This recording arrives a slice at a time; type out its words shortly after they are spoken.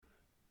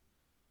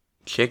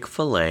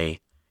Chick-fil-A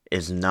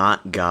is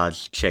not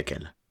God's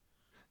chicken.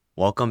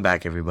 Welcome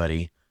back,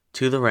 everybody,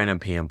 to the Random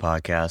PM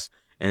podcast.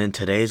 And in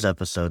today's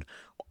episode,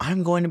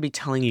 I'm going to be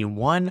telling you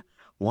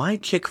why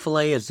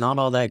Chick-fil-A is not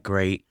all that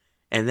great,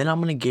 and then I'm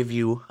going to give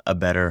you a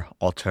better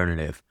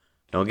alternative.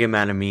 Don't get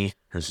mad at me.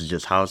 This is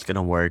just how it's going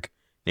to work.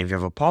 And if you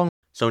have a problem,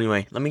 so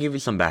anyway, let me give you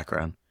some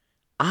background.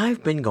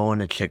 I've been going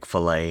to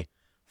Chick-fil-A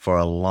for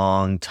a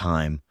long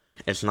time.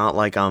 It's not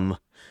like I'm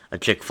a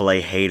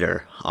Chick-fil-A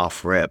hater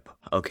off rip,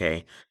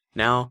 okay?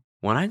 Now,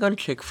 when I go to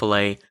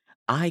Chick-fil-A,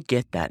 I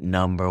get that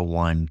number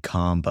one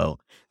combo.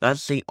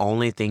 That's the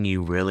only thing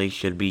you really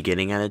should be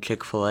getting at a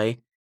Chick-fil-A.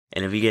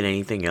 And if you get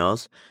anything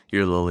else,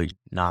 you're literally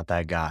not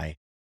that guy.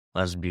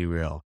 Let's be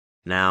real.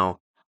 Now,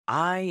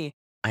 I'm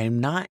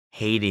not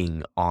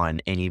hating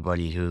on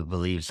anybody who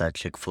believes that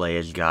Chick-fil-A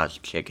is God's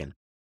chicken.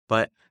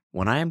 But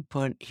what I'm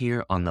put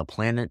here on the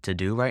planet to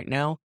do right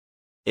now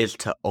is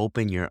to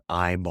open your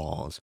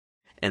eyeballs.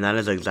 And that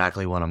is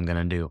exactly what I'm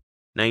going to do.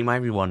 Now, you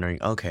might be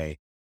wondering, okay,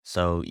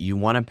 so you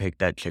want to pick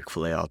that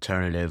Chick-fil-A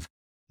alternative,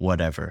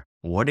 whatever.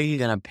 What are you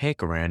going to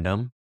pick,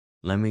 Random?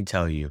 Let me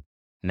tell you.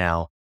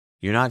 Now,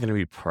 you're not going to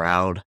be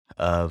proud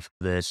of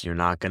this. You're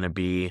not going to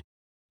be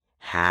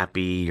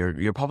happy.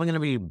 You're probably going to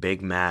be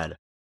big mad.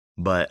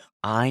 But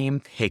I am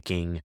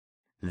picking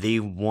the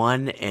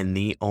one and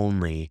the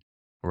only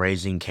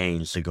Raising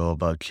Cane's to go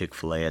above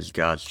Chick-fil-A as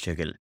God's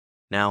chicken.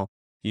 Now,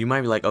 you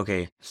might be like,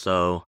 okay,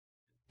 so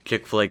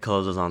Chick-fil-A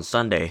closes on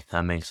Sunday.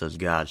 That makes us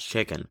God's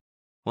chicken.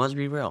 Well, let's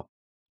be real.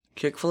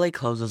 Chick-fil-A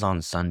closes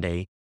on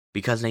Sunday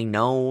because they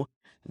know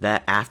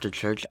that after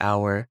church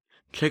hour,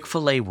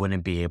 Chick-fil-A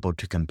wouldn't be able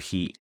to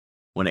compete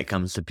when it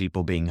comes to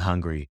people being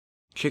hungry.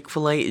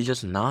 Chick-fil-A is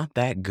just not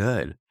that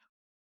good.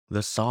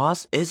 The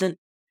sauce isn't,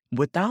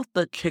 without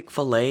the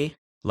Chick-fil-A,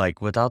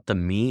 without the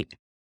meat,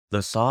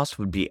 the sauce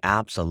would be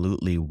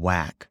absolutely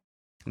whack.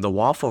 The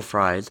waffle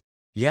fries,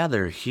 yeah,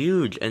 they're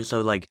huge, and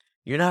so,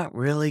 you're not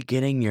really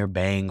getting your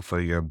bang for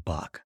your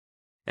buck.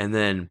 And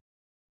then,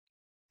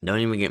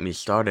 don't even get me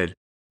started.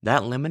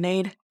 That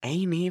lemonade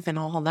ain't even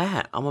all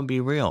that. I'm gonna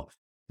be real.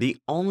 The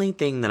only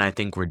thing that I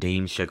think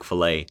redeems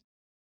Chick-fil-A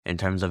in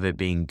terms of it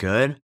being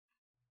good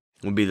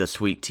would be the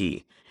sweet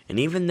tea. And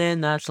even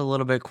then, that's a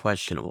little bit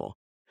questionable.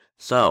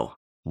 So,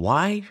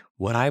 why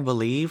would I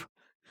believe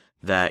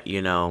that,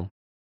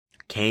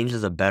 Cane's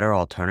is a better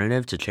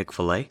alternative to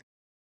Chick-fil-A?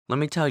 Let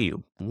me tell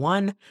you.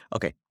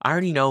 Okay, I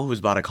already know who's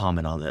about to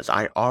comment on this.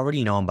 I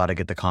already know I'm about to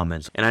get the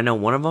comments. And I know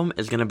one of them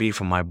is going to be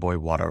from my boy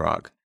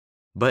Waterrock.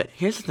 But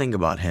here's the thing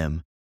about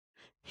him.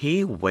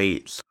 He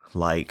waits,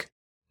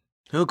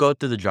 he'll go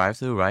through the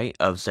drive-thru, right,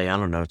 of, say, I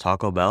don't know,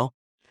 Taco Bell,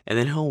 and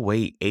then he'll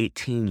wait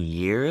 18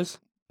 years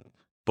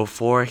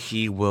before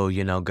he will,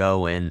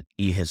 go and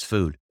eat his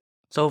food.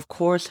 So, of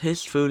course,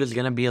 his food is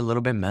going to be a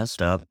little bit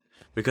messed up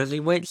because he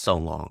waits so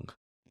long.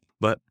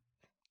 But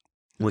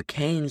with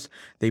Cane's,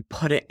 they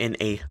put it in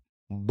a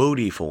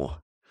bootyful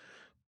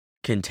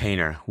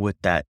container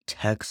with that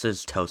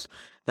Texas toast.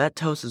 That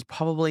toast is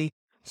probably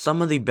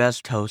some of the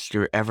best toast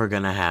you're ever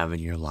going to have in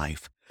your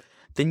life.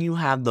 Then you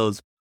have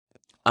those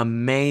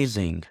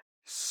amazing,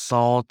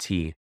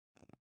 salty,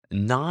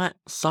 not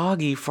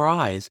soggy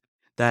fries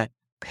that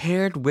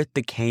paired with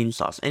the cane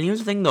sauce. And here's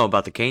the thing, though,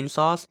 about the cane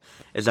sauce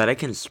is that it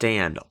can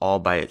stand all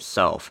by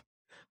itself.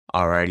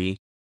 Alrighty?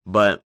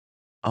 But,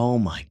 oh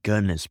my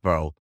goodness,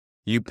 bro.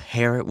 You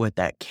pair it with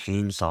that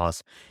cane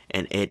sauce,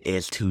 and it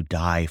is to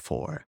die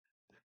for.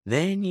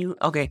 Then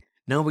okay,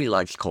 nobody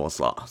likes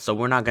coleslaw, so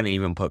we're not going to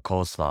even put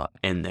coleslaw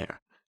in there.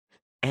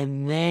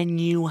 And then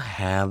you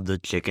have the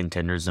chicken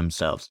tenders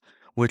themselves,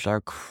 which are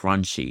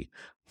crunchy,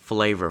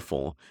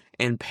 flavorful,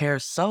 and pair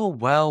so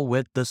well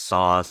with the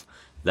sauce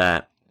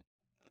that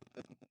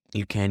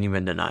you can't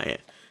even deny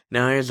it.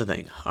 Now, here's the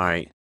thing,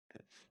 alright.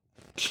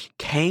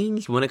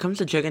 Cane's, when it comes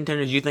to chicken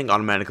tenders, you think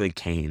automatically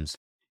Cane's.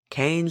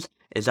 Cane's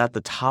is at the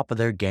top of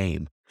their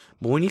game.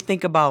 But when you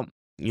think about,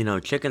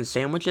 chicken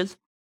sandwiches,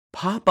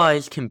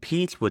 Popeyes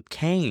competes with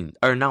Cane's,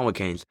 or not with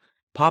Cane's.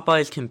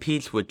 Popeyes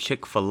competes with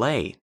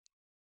Chick-fil-A.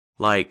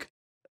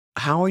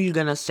 How are you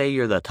gonna say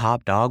you're the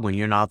top dog when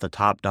you're not the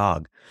top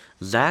dog?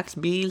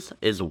 Zaxby's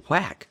is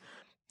whack.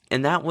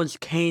 And that was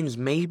Cane's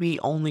maybe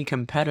only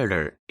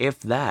competitor, if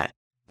that.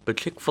 But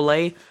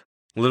Chick-fil-A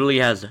literally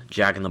has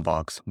Jack in the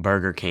Box,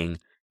 Burger King,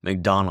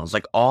 McDonald's,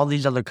 all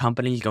these other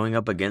companies going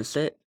up against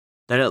it,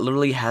 that it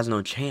literally has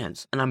no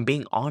chance. And I'm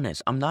being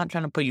honest. I'm not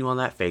trying to put you on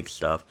that fake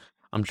stuff.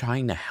 I'm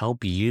trying to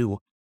help you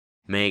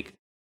make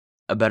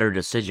a better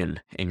decision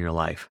in your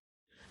life.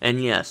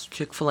 And yes,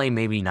 Chick-fil-A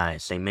may be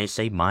nice. They may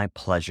say my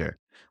pleasure.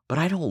 But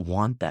I don't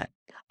want that.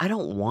 I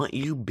don't want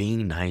you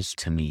being nice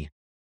to me.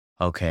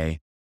 Okay?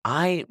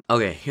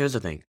 Okay, here's the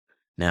thing.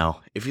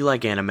 Now, if you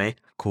like anime,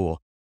 cool.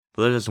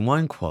 But there's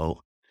one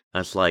quote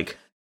that's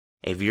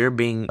if you're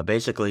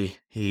basically,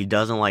 he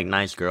doesn't like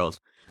nice girls.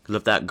 Because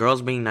if that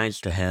girl's being nice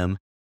to him,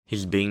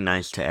 he's being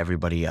nice to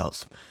everybody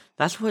else.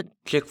 That's what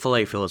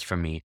Chick-fil-A feels for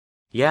me.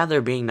 Yeah,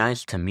 they're being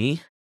nice to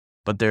me,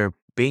 but they're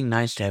being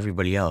nice to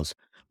everybody else.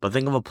 But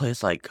think of a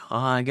place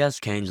I guess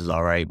Cane's is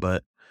alright,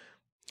 but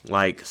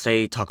Like,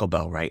 say Taco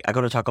Bell, right? I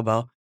go to Taco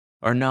Bell,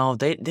 or no,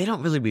 they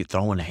don't really be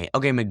throwing hate.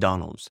 Okay,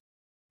 McDonald's.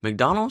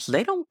 McDonald's,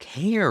 they don't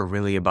care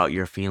really about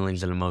your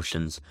feelings and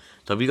emotions.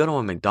 So if you go to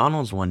a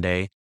McDonald's one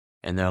day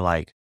and they're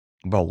like,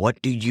 bro,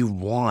 what do you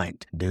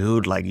want,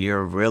 dude? Like,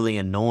 you're really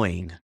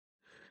annoying.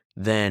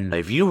 Then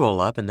if you roll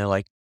up and they're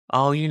like,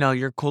 oh,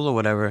 you're cool or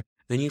whatever,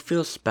 then you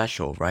feel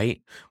special, right?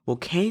 Well,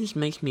 Canes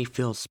makes me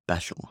feel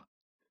special.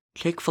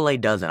 Chick-fil-A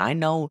doesn't. I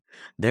know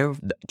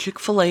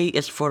Chick-fil-A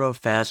is for the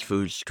fast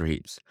food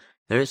streets.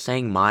 They're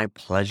saying my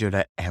pleasure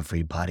to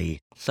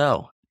everybody.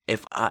 So,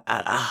 if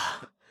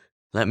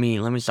let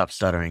me stop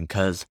stuttering,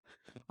 cause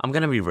I'm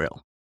gonna be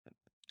real.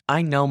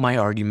 I know my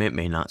argument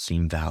may not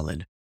seem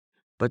valid,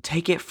 but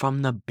take it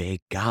from the big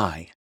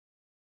guy,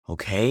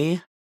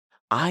 okay?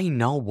 I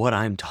know what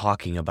I'm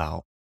talking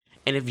about.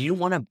 And if you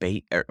wanna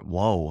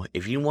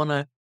if you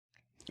wanna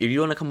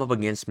come up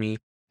against me,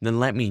 then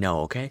let me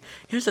know, okay?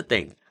 Here's the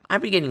thing.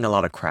 I've been getting a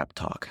lot of crap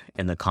talk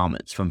in the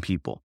comments from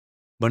people,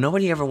 but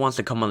nobody ever wants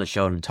to come on the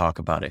show and talk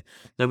about it.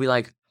 They'll be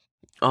like,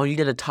 oh, you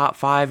did a top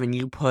 5 and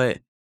you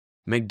put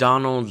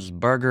McDonald's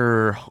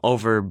burger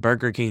over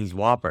Burger King's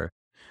Whopper.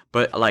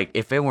 But like,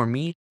 if it were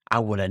me, I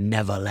would have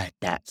never let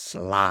that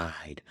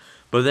slide.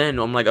 But then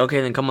I'm like, okay,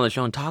 then come on the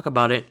show and talk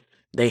about it.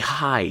 They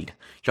hide.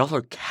 Y'all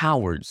are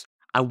cowards.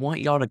 I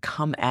want y'all to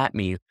come at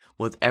me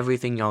with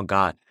everything y'all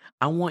got.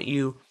 I want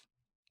you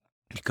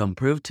to come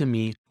prove to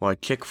me why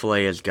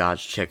Chick-fil-A is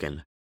God's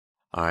chicken.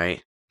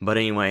 Alright? But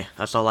anyway,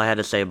 that's all I had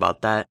to say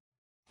about that.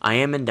 I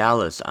am in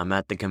Dallas. I'm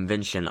at the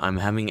convention. I'm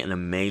having an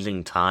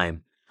amazing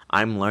time.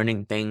 I'm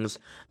learning things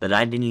that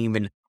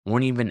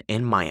weren't even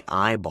in my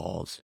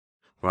eyeballs,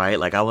 right?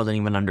 Like I wasn't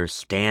even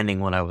understanding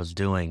what I was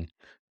doing.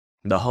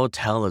 The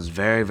hotel is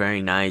very,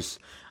 very nice.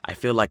 I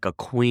feel like a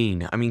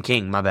queen. I mean,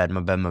 king. My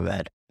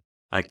bad.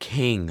 A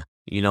king.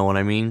 You know what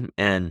I mean?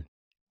 And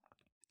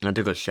I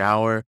took a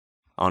shower.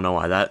 I don't know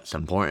why that's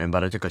important,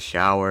 but I took a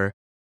shower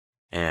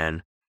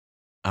and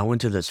I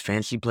went to this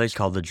fancy place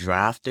called the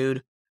Draft,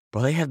 dude.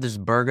 Bro, they had this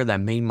burger that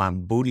made my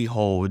booty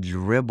hole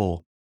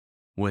dribble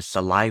with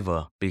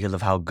saliva because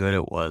of how good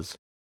it was.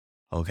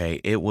 Okay,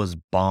 it was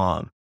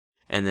bomb.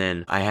 And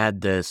then I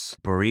had this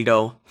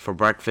burrito for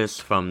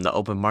breakfast from the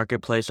open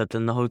marketplace that's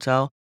in the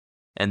hotel.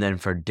 And then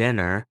for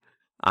dinner,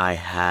 I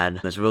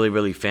had this really,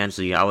 really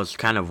fancy, I was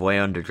kind of way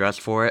underdressed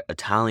for it,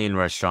 Italian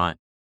restaurant.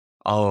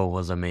 Oh, it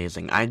was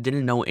amazing. I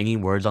didn't know any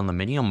words on the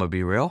menu, I'm gonna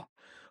be real.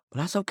 But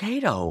that's okay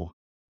though.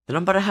 Then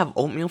I'm about to have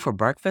oatmeal for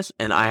breakfast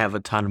and I have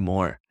a ton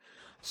more.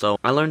 So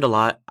I learned a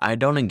lot. I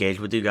don't engage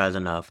with you guys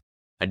enough.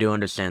 I do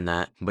understand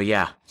that. But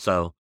yeah,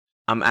 so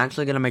I'm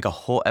actually gonna make a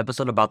whole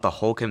episode about the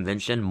whole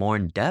convention more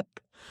in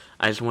depth.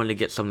 I just wanted to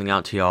get something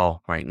out to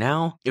y'all right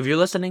now. If you're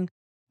listening,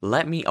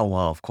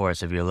 well, of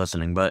course, if you're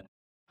listening, but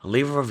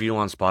leave a review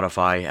on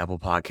Spotify, Apple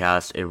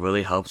Podcasts. It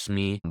really helps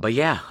me. But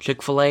yeah,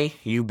 Chick-fil-A,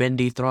 you've been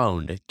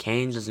dethroned.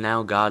 Cane's is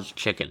now God's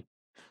chicken.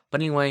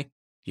 But anyway,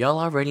 y'all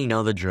already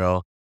know the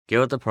drill. Get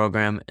with the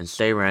program and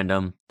stay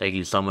random. Thank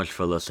you so much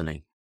for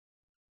listening.